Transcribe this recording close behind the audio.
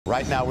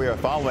Right now, we are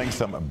following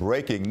some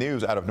breaking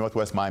news out of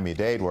Northwest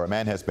Miami-Dade, where a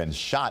man has been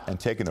shot and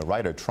taken to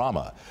Ryder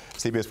trauma.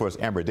 CBS 4's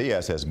Amber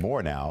Diaz has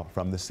more now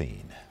from the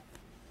scene.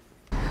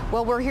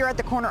 Well, we're here at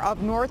the corner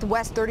of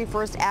Northwest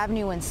 31st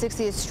Avenue and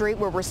 60th Street,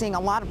 where we're seeing a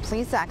lot of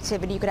police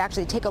activity. You could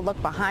actually take a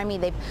look behind me.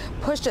 They've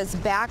pushed us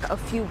back a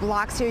few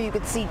blocks here. You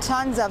could see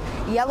tons of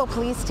yellow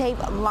police tape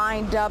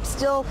lined up.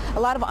 Still a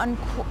lot of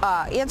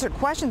unanswered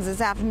questions this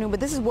afternoon,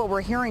 but this is what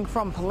we're hearing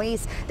from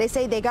police. They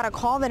say they got a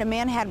call that a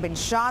man had been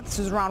shot. This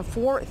was around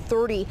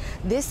 4:30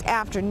 this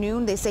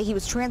afternoon. They say he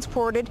was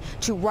transported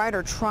to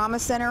Ryder Trauma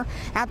Center.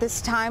 At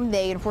this time,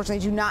 they unfortunately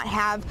do not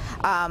have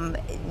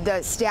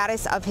the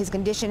status of his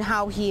condition,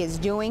 how he is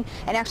doing.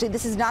 And actually,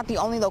 this is not the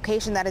only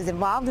location that is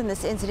involved in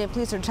this incident.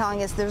 Police are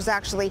telling us there's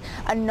actually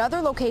another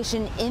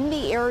location in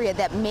the area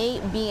that may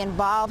be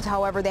involved.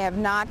 However, they have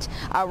not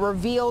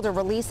revealed or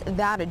released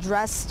that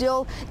address.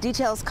 Still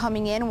details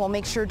coming in. We'll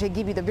make sure to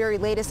give you the very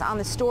latest on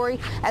the story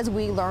as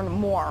we learn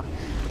more.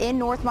 In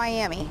North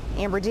Miami,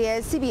 Amber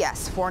Diaz,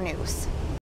 CBS 4 News.